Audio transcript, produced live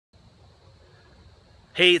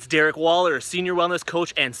Hey, it's Derek Wahler, Senior Wellness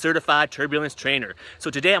Coach and Certified Turbulence Trainer. So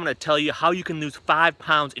today I'm going to tell you how you can lose 5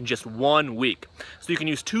 pounds in just 1 week. So you can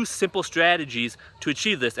use 2 simple strategies to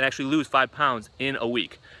achieve this and actually lose 5 pounds in a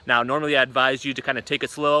week. Now, normally I advise you to kind of take it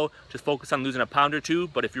slow, just focus on losing a pound or two,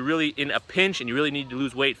 but if you're really in a pinch and you really need to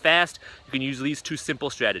lose weight fast, you can use these 2 simple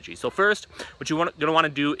strategies. So first, what you're going to want to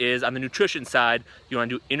do is on the nutrition side, you want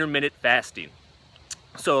to do intermittent fasting.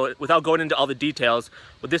 So without going into all the details,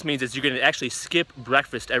 what this means is you're going to actually skip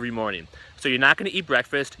breakfast every morning. So you're not going to eat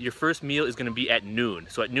breakfast. Your first meal is going to be at noon.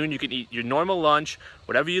 So at noon you can eat your normal lunch,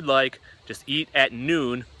 whatever you'd like, just eat at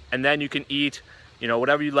noon, and then you can eat,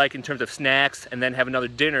 whatever you like in terms of snacks, and then have another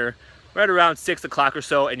dinner right around 6 o'clock or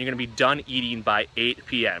so, and you're going to be done eating by 8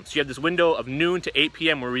 p.m. So you have this window of noon to 8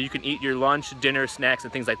 p.m. where you can eat your lunch, dinner, snacks,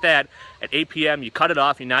 and things like that. At 8 p.m. you cut it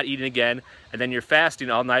off, you're not eating again, and then you're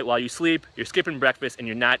fasting all night while you sleep, you're skipping breakfast, and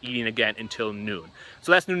you're not eating again until noon.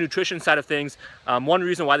 So that's the nutrition side of things. One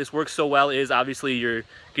reason why this works so well is obviously you're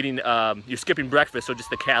skipping breakfast, so just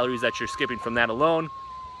the calories that you're skipping from that alone.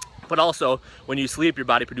 But also, when you sleep, your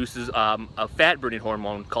body produces a fat-burning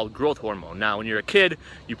hormone called growth hormone. Now, when you're a kid,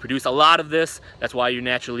 you produce a lot of this. That's why you're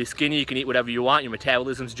naturally skinny. You can eat whatever you want. Your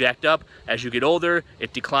metabolism's jacked up. As you get older,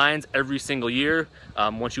 it declines every single year.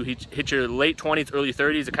 Once you hit your late 20s, early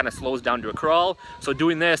 30s, it kind of slows down to a crawl. So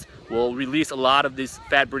doing this will release a lot of these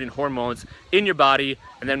fat-burning hormones in your body.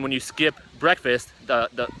 And then when you skip breakfast,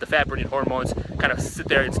 the fat-burning hormones kind of sit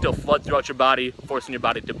there and still flood throughout your body, forcing your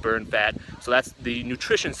body to burn fat. So that's the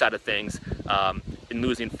nutrition side of things in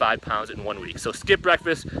losing 5 pounds in 1 week. So skip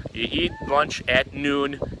breakfast, you eat lunch at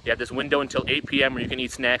noon, you have this window until 8 p.m. where you can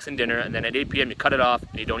eat snacks and dinner, and then at 8 p.m. you cut it off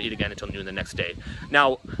and you don't eat again until noon the next day.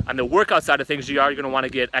 Now, on the workout side of things, you are going to want to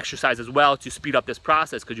get exercise as well to speed up this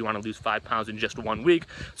process because you want to lose 5 pounds in just 1 week.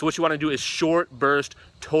 So what you want to do is short burst,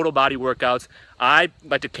 total body workouts. I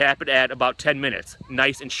like to cap it at about 10 minutes,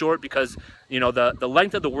 nice and short, because the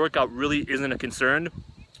length of the workout really isn't a concern.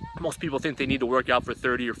 Most people think they need to work out for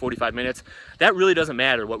 30 or 45 minutes. That really doesn't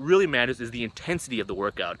matter. What really matters is the intensity of the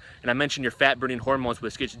workout. And I mentioned your fat burning hormones,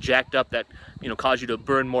 which gets jacked up, that cause you to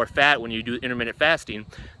burn more fat when you do intermittent fasting.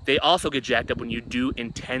 They also get jacked up when you do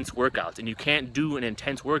intense workouts, and you can't do an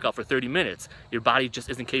intense workout for 30 minutes. Your body just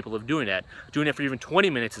isn't capable of doing that. Doing it for even 20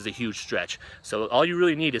 minutes is a huge stretch. So all you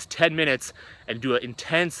really need is 10 minutes and do an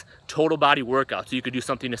intense total body workout. So you could do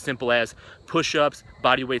something as simple as push-ups,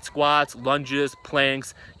 body weight squats, lunges,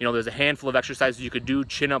 planks. There's a handful of exercises you could do,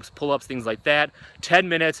 chin-ups, pull-ups, things like that. 10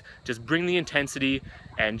 minutes, just bring the intensity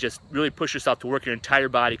and just really push yourself to work your entire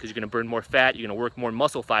body, because you're going to burn more fat, you're going to work more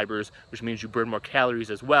muscle fibers, which means you burn more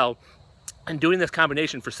calories as well. And doing this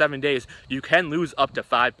combination for 7 days, you can lose up to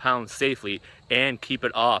 5 pounds safely and keep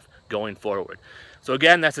it off going forward. So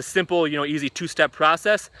again, that's a simple, easy 2-step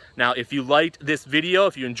process. Now, if you liked this video,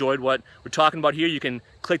 if you enjoyed what we're talking about here, you can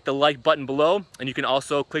click the like button below, and you can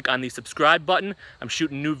also click on the subscribe button. I'm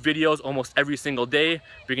shooting new videos almost every single day,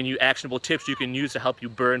 bringing you actionable tips you can use to help you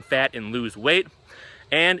burn fat and lose weight.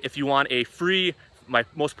 And if you want a free, my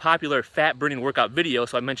most popular fat burning workout video,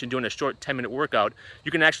 so I mentioned doing a short 10-minute workout,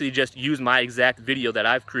 you can actually just use my exact video that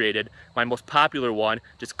I've created, my most popular one.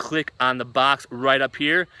 Just click on the box right up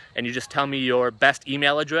here, and you just tell me your best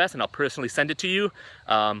email address, and I'll personally send it to you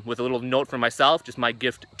with a little note for myself, just my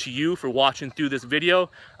gift to you for watching through this video.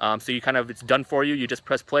 So it's done for you. You just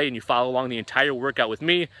press play and you follow along the entire workout with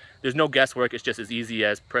me. There's no guesswork. It's just as easy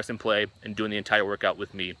as pressing play and doing the entire workout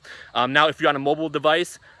with me. Now, if you're on a mobile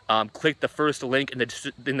device, click the first link in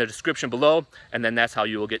the description below, and then that's how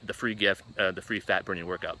you will get the free gift, the free fat burning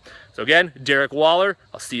workout. So again, Derek Wahler.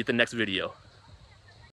 I'll see you at the next video.